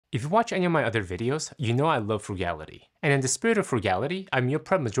If you watch any of my other videos, you know I love frugality. And in the spirit of frugality, I meal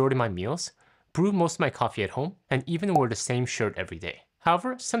prep majority of my meals, brew most of my coffee at home, and even wear the same shirt every day.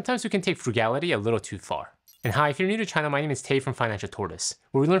 However, sometimes we can take frugality a little too far. And hi, if you're new to the channel, my name is Tay from Financial Tortoise,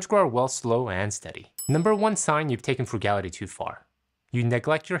 where we learn to grow our wealth slow and steady. Number one sign you've taken frugality too far. You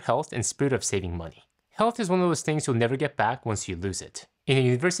neglect your health in spirit of saving money. Health is one of those things you'll never get back once you lose it. In a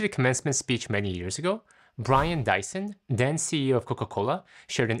university commencement speech many years ago, Brian Dyson, then CEO of Coca-Cola,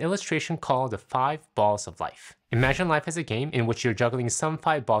 shared an illustration called the 5 balls of life. Imagine life as a game in which you're juggling some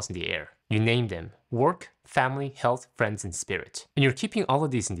 5 balls in the air. You name them: work, family, health, friends, and spirit. And you're keeping all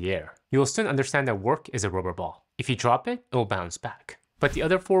of these in the air. You'll soon understand that work is a rubber ball. If you drop it, it'll bounce back. But the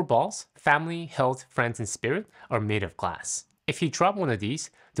other 4 balls, family, health, friends, and spirit, are made of glass. If you drop one of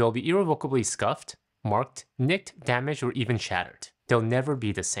these, they'll be irrevocably scuffed, marked, nicked, damaged, or even shattered. They'll never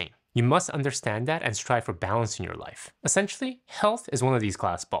be the same. You must understand that and strive for balance in your life. Essentially, health is one of these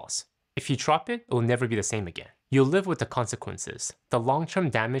glass balls. If you drop it, it will never be the same again. You'll live with the consequences, the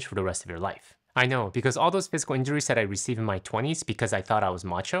long-term damage for the rest of your life. I know, because all those physical injuries that I received in my 20s because I thought I was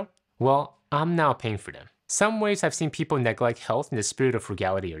macho, well, I'm now paying for them. Some ways I've seen people neglect health in the spirit of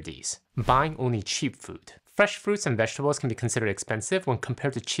frugality are these: buying only cheap food. Fresh fruits and vegetables can be considered expensive when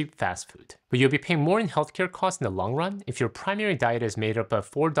compared to cheap fast food. But you'll be paying more in healthcare costs in the long run if your primary diet is made up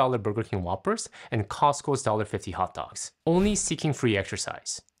of $4 Burger King Whoppers and Costco's $1.50 hot dogs. Only seeking free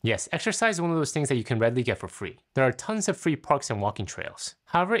exercise. Yes, exercise is one of those things that you can readily get for free. There are tons of free parks and walking trails.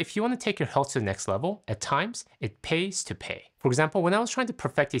 However, if you want to take your health to the next level, at times, it pays to pay. For example, when I was trying to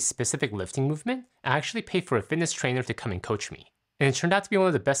perfect a specific lifting movement, I actually paid for a fitness trainer to come and coach me. And it turned out to be one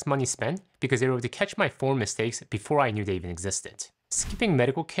of the best money spent because they were able to catch my form mistakes before I knew they even existed. Skipping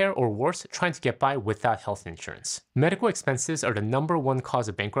medical care, or worse, trying to get by without health insurance. Medical expenses are the #1 cause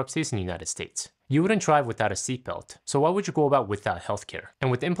of bankruptcies in the United States. You wouldn't drive without a seatbelt, so why would you go about without healthcare? And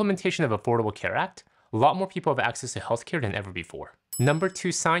with the implementation of Affordable Care Act, a lot more people have access to healthcare than ever before. Number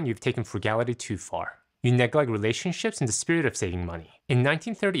 2 sign you've taken frugality too far. You neglect relationships in the spirit of saving money. In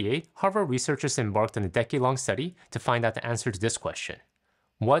 1938, Harvard researchers embarked on a decade-long study to find out the answer to this question: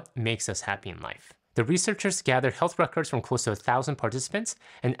 what makes us happy in life? The researchers gathered health records from close to 1,000 participants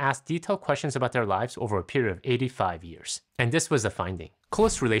and asked detailed questions about their lives over a period of 85 years. And this was the finding: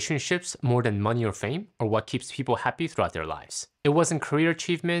 close relationships, more than money or fame, are what keeps people happy throughout their lives. It wasn't career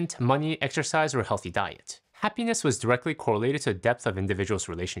achievement, money, exercise, or a healthy diet. Happiness was directly correlated to the depth of individuals'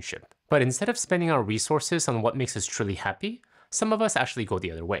 relationship. But instead of spending our resources on what makes us truly happy, some of us actually go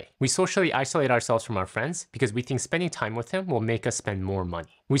the other way. We socially isolate ourselves from our friends because we think spending time with them will make us spend more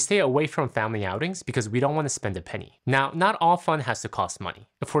money. We stay away from family outings because we don't want to spend a penny. Now, not all fun has to cost money.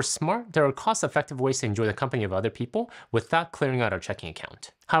 If we're smart, there are cost-effective ways to enjoy the company of other people without clearing out our checking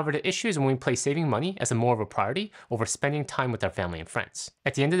account. However, the issue is when we place saving money as more of a priority over spending time with our family and friends.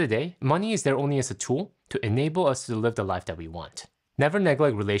 At the end of the day, money is there only as a tool to enable us to live the life that we want. Never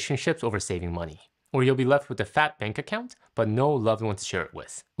neglect relationships over saving money, or you'll be left with a fat bank account, but no loved one to share it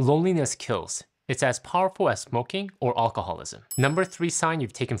with. Loneliness kills. It's as powerful as smoking or alcoholism. Number 3 sign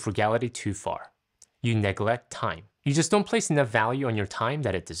you've taken frugality too far. You neglect time. You just don't place enough value on your time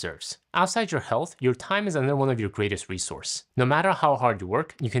that it deserves. Outside your health, your time is another one of your greatest resources. No matter how hard you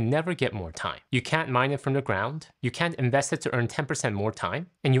work, you can never get more time. You can't mine it from the ground, you can't invest it to earn 10% more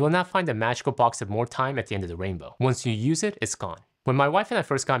time, and you will not find a magical box of more time at the end of the rainbow. Once you use it, it's gone. When my wife and I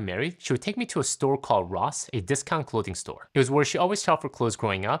first got married, she would take me to a store called Ross, a discount clothing store. It was where she always shopped for clothes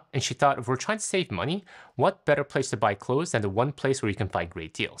growing up, and she thought if we're trying to save money, what better place to buy clothes than the one place where you can find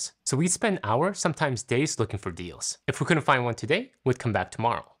great deals. So we'd spend hours, sometimes days, looking for deals. If we couldn't find one today, we'd come back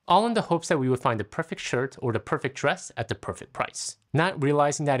tomorrow. All in the hopes that we would find the perfect shirt or the perfect dress at the perfect price. Not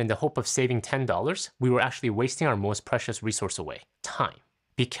realizing that in the hope of saving $10, we were actually wasting our most precious resource away: time.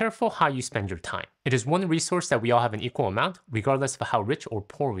 Be careful how you spend your time. It is one resource that we all have an equal amount, regardless of how rich or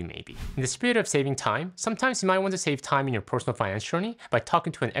poor we may be. In the spirit of saving time, sometimes you might want to save time in your personal finance journey by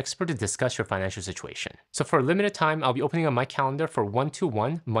talking to an expert to discuss your financial situation. So for a limited time, I'll be opening up my calendar for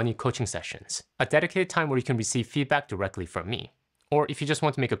 1-to-1 money coaching sessions, a dedicated time where you can receive feedback directly from me. Or if you just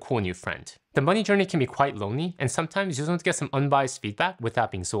want to make a cool new friend. The money journey can be quite lonely, and sometimes you just want to get some unbiased feedback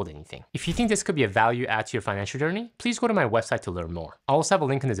without being sold anything. If you think this could be a value add to your financial journey, please go to my website to learn more. I'll also have a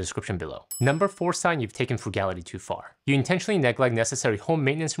link in the description below. Number 4 sign you've taken frugality too far. You intentionally neglect necessary home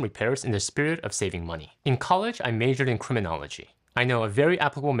maintenance and repairs in the spirit of saving money. In college, I majored in criminology. I know, a very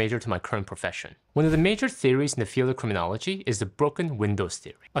applicable major to my current profession. One of the major theories in the field of criminology is the broken windows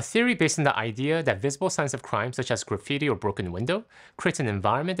theory. A theory based on the idea that visible signs of crime such as graffiti or broken window creates an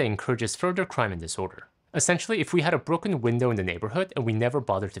environment that encourages further crime and disorder. Essentially, if we had a broken window in the neighborhood and we never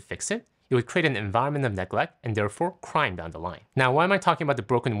bothered to fix it, it would create an environment of neglect and therefore crime down the line. Now, why am I talking about the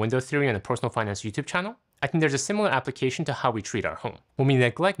broken window theory on the Personal Finance YouTube channel? I think there's a similar application to how we treat our home. When we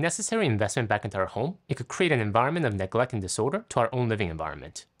neglect necessary investment back into our home, it could create an environment of neglect and disorder to our own living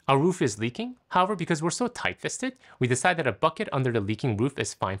environment. Our roof is leaking. However, because we're so tight-fisted, we decide that a bucket under the leaking roof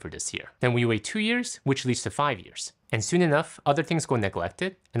is fine for this year. Then we wait 2 years, which leads to 5 years. And soon enough, other things go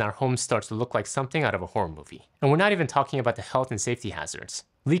neglected, and our home starts to look like something out of a horror movie. And we're not even talking about the health and safety hazards.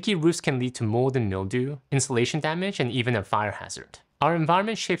 Leaky roofs can lead to mold and mildew, insulation damage, and even a fire hazard. Our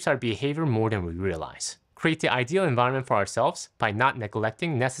environment shapes our behavior more than we realize. Create the ideal environment for ourselves by not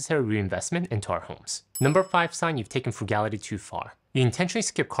neglecting necessary reinvestment into our homes. Number 5 sign you've taken frugality too far. You intentionally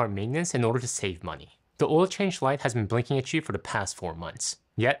skip car maintenance in order to save money. The oil change light has been blinking at you for the past 4 months,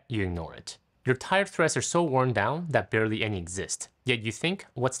 yet you ignore it. Your tire threads are so worn down that barely any exist, yet you think,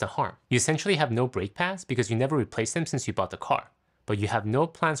 what's the harm? You essentially have no brake pads because you never replaced them since you bought the car, but you have no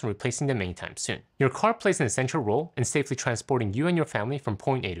plans on replacing them anytime soon. Your car plays an essential role in safely transporting you and your family from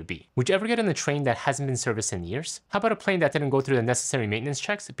point A to B. Would you ever get on a train that hasn't been serviced in years? How about a plane that didn't go through the necessary maintenance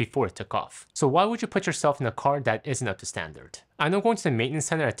checks before it took off? So why would you put yourself in a car that isn't up to standard? I know going to the maintenance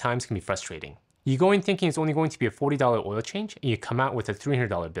center at times can be frustrating. You go in thinking it's only going to be a $40 oil change, and you come out with a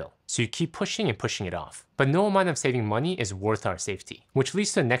 $300 bill. So you keep pushing and pushing it off. But no amount of saving money is worth our safety, which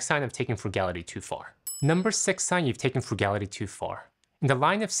leads to the next sign of taking frugality too far. Number 6 sign you've taken frugality too far. In the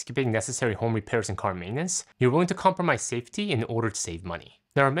line of skipping necessary home repairs and car maintenance, you're willing to compromise safety in order to save money.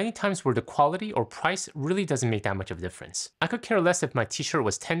 There are many times where the quality or price really doesn't make that much of a difference. I could care less if my t-shirt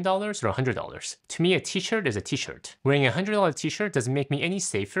was $10 or $100. To me, a t-shirt is a t-shirt. Wearing a $100 t-shirt doesn't make me any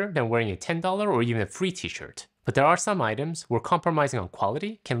safer than wearing a $10 or even a free t-shirt. But there are some items where compromising on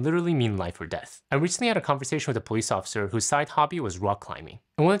quality can literally mean life or death. I recently had a conversation with a police officer whose side hobby was rock climbing.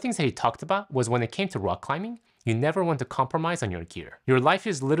 And one of the things that he talked about was when it came to rock climbing, you never want to compromise on your gear. Your life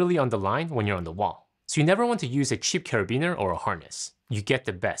is literally on the line when you're on the wall. So you never want to use a cheap carabiner or a harness. You get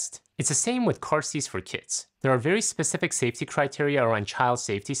the best. It's the same with car seats for kids. There are very specific safety criteria around child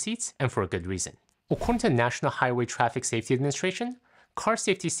safety seats, and for a good reason. According to the National Highway Traffic Safety Administration, car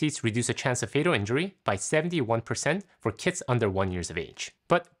safety seats reduce the chance of fatal injury by 71% for kids under 1 year of age.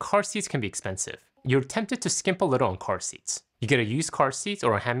 But car seats can be expensive. You're tempted to skimp a little on car seats. You get a used car seat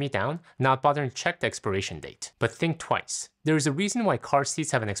or a hand-me-down, not bothering to check the expiration date. But think twice. There is a reason why car seats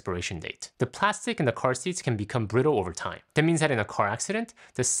have an expiration date. The plastic in the car seats can become brittle over time. That means that in a car accident,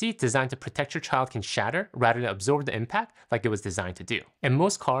 the seat designed to protect your child can shatter rather than absorb the impact like it was designed to do. And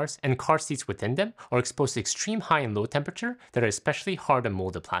most cars and car seats within them are exposed to extreme high and low temperature that are especially hard to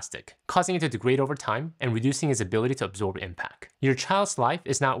mold the plastic, causing it to degrade over time and reducing its ability to absorb impact. Your child's life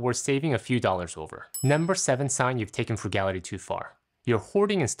is not worth saving a few dollars over. Number 7 sign you've taken frugality too far. You're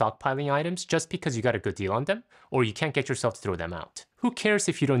hoarding and stockpiling items just because you got a good deal on them, or you can't get yourself to throw them out. Who cares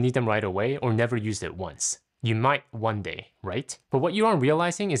if you don't need them right away or never used it once? You might one day, right? But what you aren't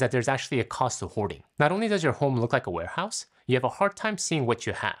realizing is that there's actually a cost to hoarding. Not only does your home look like a warehouse, you have a hard time seeing what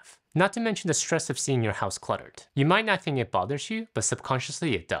you have. Not to mention the stress of seeing your house cluttered. You might not think it bothers you, but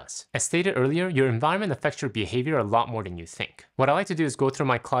subconsciously it does. As stated earlier, your environment affects your behavior a lot more than you think. What I like to do is go through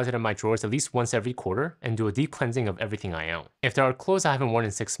my closet and my drawers at least once every quarter and do a deep cleansing of everything I own. If there are clothes I haven't worn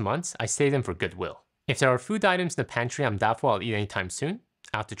in 6 months, I save them for goodwill. If there are food items in the pantry I'm doubtful I'll eat anytime soon,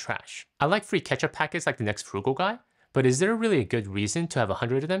 out to trash. I like free ketchup packets like the next Frugal guy, but is there really a good reason to have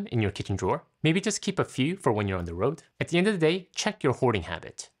 100 of them in your kitchen drawer? Maybe just keep a few for when you're on the road. At the end of the day, check your hoarding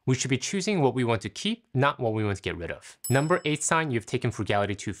habit. We should be choosing what we want to keep, not what we want to get rid of. Number 8 sign you've taken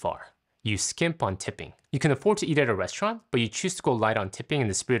frugality too far. You skimp on tipping. You can afford to eat at a restaurant, but you choose to go light on tipping in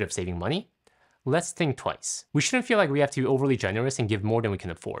the spirit of saving money? Let's think twice. We shouldn't feel like we have to be overly generous and give more than we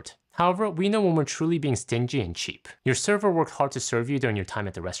can afford. However, we know when we're truly being stingy and cheap. Your server worked hard to serve you during your time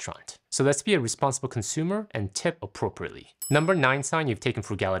at the restaurant. So let's be a responsible consumer and tip appropriately. Number 9 sign you've taken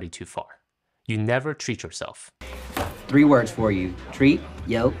frugality too far. You never treat yourself. 3 words for you. Treat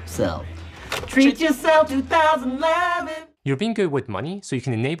yourself. Treat yourself 2011. You're being good with money so you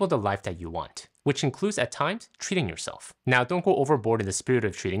can enable the life that you want, which includes at times treating yourself. Now, don't go overboard in the spirit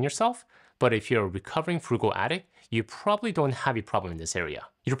of treating yourself, but if you're a recovering frugal addict, you probably don't have a problem in this area.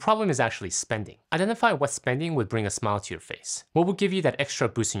 Your problem is actually spending. Identify what spending would bring a smile to your face. What will give you that extra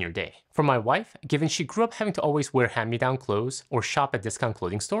boost in your day? For my wife, given she grew up having to always wear hand-me-down clothes or shop at discount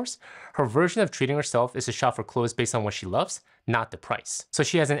clothing stores, her version of treating herself is to shop for clothes based on what she loves, not the price. So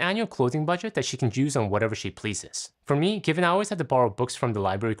she has an annual clothing budget that she can use on whatever she pleases. For me, given I always had to borrow books from the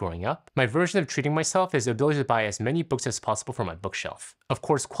library growing up, my version of treating myself is the ability to buy as many books as possible for my bookshelf. Of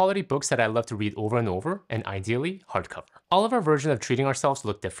course, quality books that I love to read over and over, and ideally, hardcover. All of our versions of treating ourselves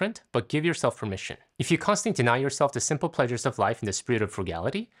look different, but give yourself permission. If you constantly deny yourself the simple pleasures of life in the spirit of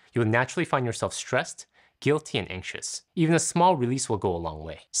frugality, you will naturally find yourself stressed, guilty, and anxious. Even a small release will go a long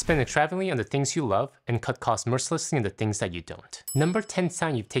way. Spend extravagantly on the things you love and cut costs mercilessly on the things that you don't. Number 10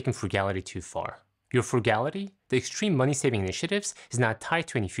 sign you've taken frugality too far. Your frugality, the extreme money-saving initiatives, is not tied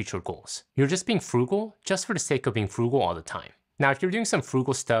to any future goals. You're just being frugal just for the sake of being frugal all the time. Now, if you're doing some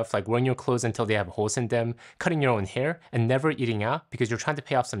frugal stuff like wearing your clothes until they have holes in them, cutting your own hair, and never eating out because you're trying to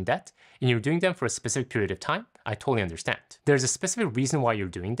pay off some debt, and you're doing them for a specific period of time, I totally understand. There's a specific reason why you're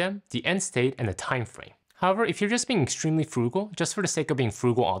doing them, the end state, and the time frame. However, if you're just being extremely frugal, just for the sake of being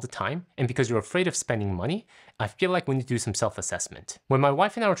frugal all the time, and because you're afraid of spending money, I feel like we need to do some self-assessment. When my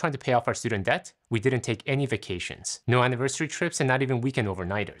wife and I were trying to pay off our student debt, we didn't take any vacations, no anniversary trips, and not even weekend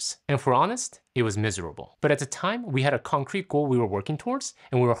overnighters. And if we're honest, it was miserable. But at the time, we had a concrete goal we were working towards,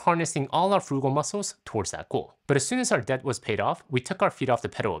 and we were harnessing all our frugal muscles towards that goal. But as soon as our debt was paid off, we took our feet off the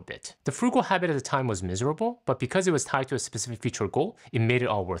pedal a bit. The frugal habit at the time was miserable, but because it was tied to a specific future goal, it made it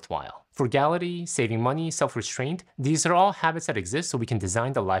all worthwhile. Frugality, saving money, self-restraint, these are all habits that exist so we can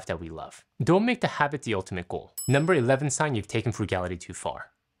design the life that we love. Don't make the habit the ultimate goal. Number 11 sign you've taken frugality too far.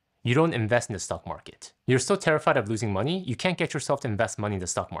 You don't invest in the stock market. You're so terrified of losing money, you can't get yourself to invest money in the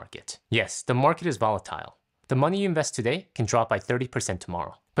stock market. Yes, the market is volatile. The money you invest today can drop by 30%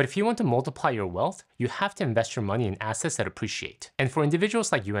 tomorrow. But if you want to multiply your wealth, you have to invest your money in assets that appreciate. And for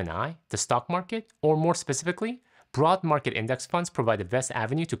individuals like you and I, the stock market, or more specifically, broad market index funds provide the best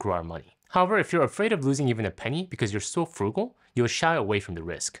avenue to grow our money. However, if you're afraid of losing even a penny because you're so frugal, you'll shy away from the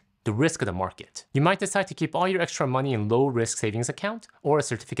risk of the market. You might decide to keep all your extra money in low-risk savings account or a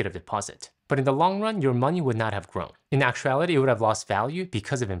certificate of deposit. But in the long run, your money would not have grown. In actuality, it would have lost value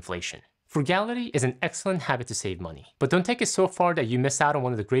because of inflation. Frugality is an excellent habit to save money, but don't take it so far that you miss out on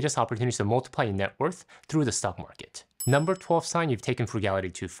one of the greatest opportunities to multiply your net worth through the stock market. Number 12 sign you've taken frugality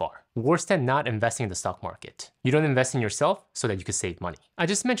too far. Worse than not investing in the stock market. You don't invest in yourself so that you could save money. I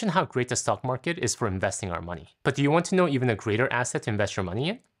just mentioned how great the stock market is for investing our money. But do you want to know even a greater asset to invest your money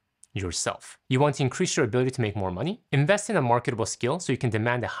in? Yourself. You want to increase your ability to make more money? Invest in a marketable skill so you can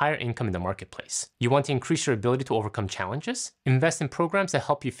demand a higher income in the marketplace. You want to increase your ability to overcome challenges? Invest in programs that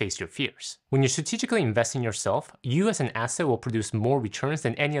help you face your fears. When you strategically invest in yourself, you as an asset will produce more returns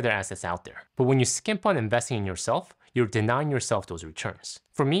than any other assets out there. But when you skimp on investing in yourself, you're denying yourself those returns.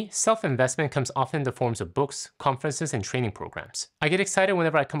 For me, self-investment comes often in the forms of books, conferences, and training programs. I get excited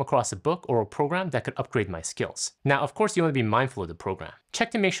whenever I come across a book or a program that could upgrade my skills. Now, of course, you want to be mindful of the program.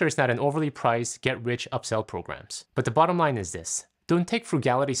 Check to make sure it's not an overly priced, get-rich upsell programs. But the bottom line is this: don't take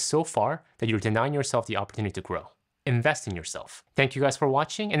frugality so far that you're denying yourself the opportunity to grow. Invest in yourself. Thank you guys for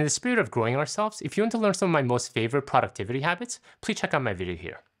watching, and in the spirit of growing ourselves, if you want to learn some of my most favorite productivity habits, please check out my video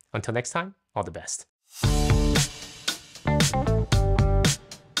here. Until next time, all the best.